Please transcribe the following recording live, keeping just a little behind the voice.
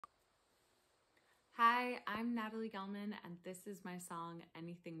Hi, I'm Natalie Gelman, and this is my song,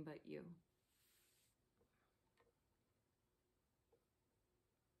 Anything But You.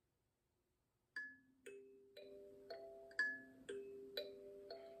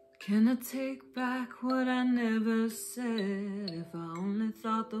 Can I take back what I never said? If I only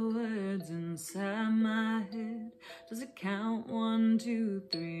thought the words inside my head. Does it count 1, 2,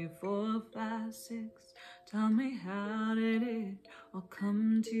 3, 4, 5, 6? Tell me, how did it all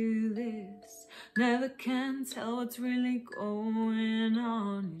come to this? Never can tell what's really going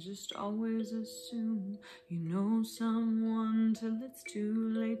on. You just always assume you know someone till it's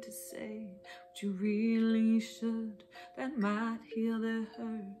too late to say what you really should. That might heal their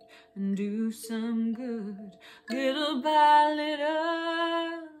hurt and do some good, little by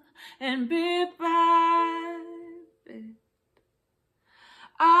little and bit by bit.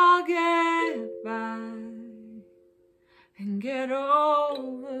 I'll get by and get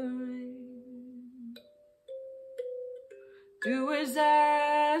over it. Do as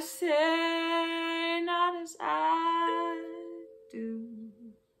I say, not as I do.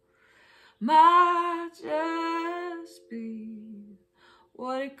 Might just be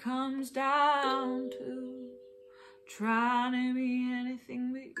what it comes down to, trying to be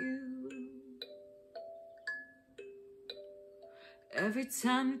anything but you. Every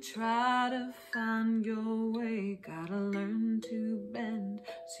time you try to find your way, gotta learn to bend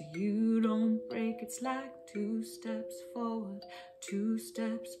so you don't break. It's like 2 steps forward, 2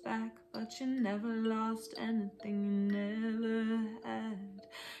 steps back, but you never lost anything you never had.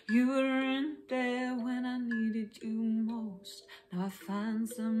 You weren't there when I needed you most. Now I find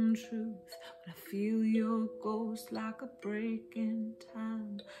some truth when I feel your ghost, like a break in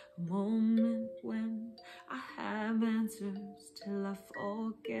time, a moment when I have answers till I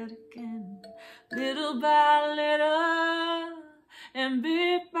forget again. Little by little and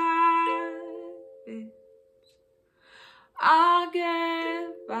bit by bit, I'll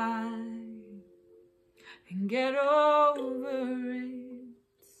get by and get over it.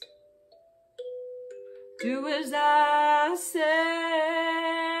 Do as I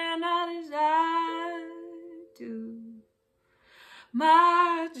say, not as I do.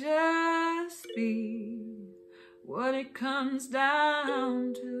 Might just be what it comes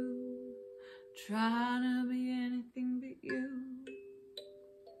down to, trying to be anything but you.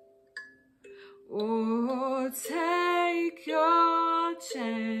 Oh, take your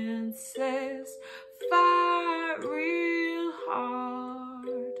chances, fight real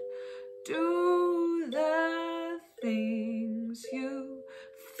hard, do the things you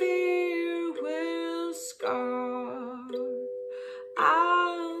fear will scar.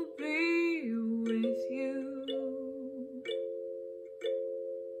 I'll be with you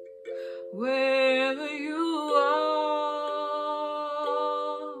wherever you are.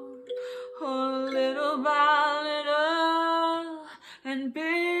 Oh, little by little and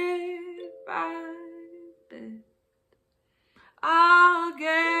bit by bit, I'll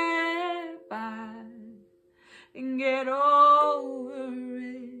get by and get over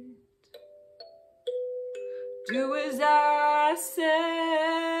it. Do as I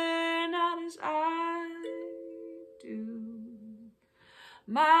say, not as I do.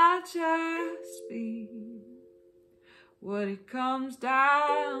 Might just be what it comes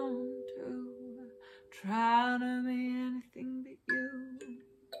down to, trying to be anything but